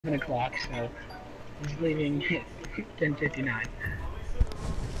o'clock, so he's leaving at 10:59.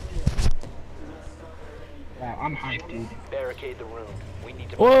 Wow, I'm hyped, dude. Barricade the room. We need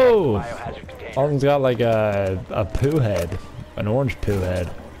to Whoa! biohazard container. Alden's got like a poo head, an orange poo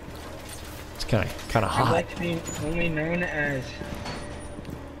head. It's kind of I'd hot. like to be only known as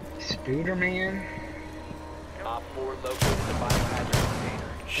Spooderman. Op 4 located the biohazard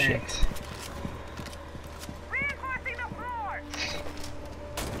container. Shit. Thanks. Reinforcing the floor!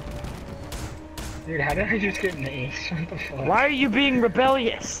 Dude, how did I just get an ace? What the fuck? Why are you being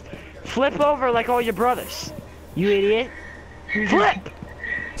rebellious? Flip over like all your brothers. You idiot. Flip!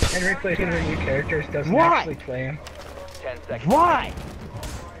 Henry plays one of the new characters, doesn't Why? actually play him. 10 seconds. Why?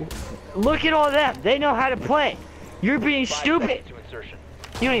 Look at all them. They know how to play. You're being 5 stupid. seconds to insertion.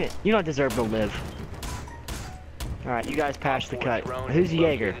 You don't deserve to live. Alright, you guys patch the Op 4 cut. drone Who's has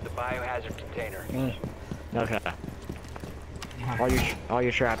Jaeger? located the biohazard container. Me. Okay. All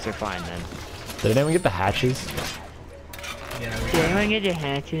your traps are fine then. Did anyone get the hatches? Yeah, Did anyone get your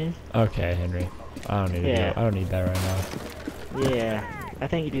hatches? Okay, Henry. I don't need to do it. I don't need that right now. Yeah, I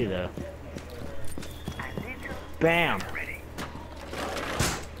think you do though. Bam!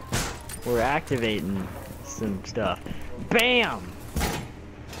 We're activating some stuff. Bam!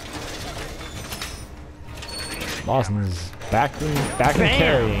 Lawson's back in Bam!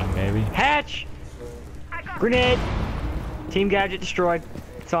 carrying, baby. Hatch! Grenade! Team gadget destroyed.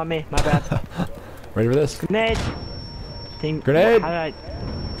 It's on me, my bad. Ready for this? Grenade! Team Grenade! How did I...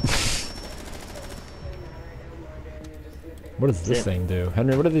 What does this thing do?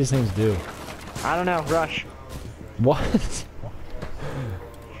 Henry, what do these things do? I don't know, rush. What?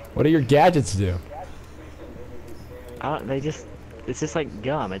 What do your gadgets do? It's just like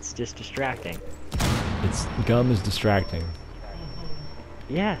gum, it's just distracting. Gum is distracting.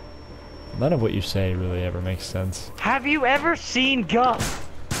 Yeah. None of what you say really ever makes sense. Have you ever seen gum?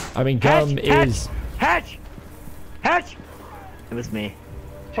 I mean, gum is... Hatch! Hatch! It was me.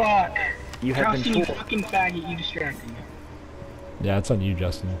 Fuck! You have Justin, been you fooled. fucking faggot, you distracted me. Yeah, it's on you,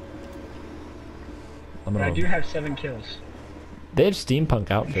 Justin. I'm But I gonna... do have 7 kills. They have steampunk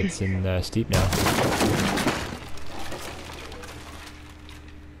outfits in Steep now.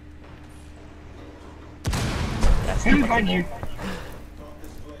 That's Who's not behind you?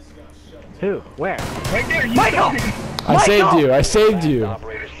 Who? Where? Right there, you Michael! got him. I saved you! I saved you!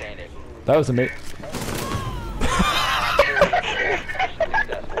 Operator standing. That was amazing.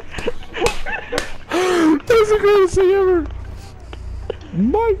 That was the greatest thing ever!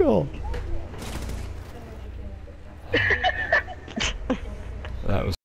 Michael!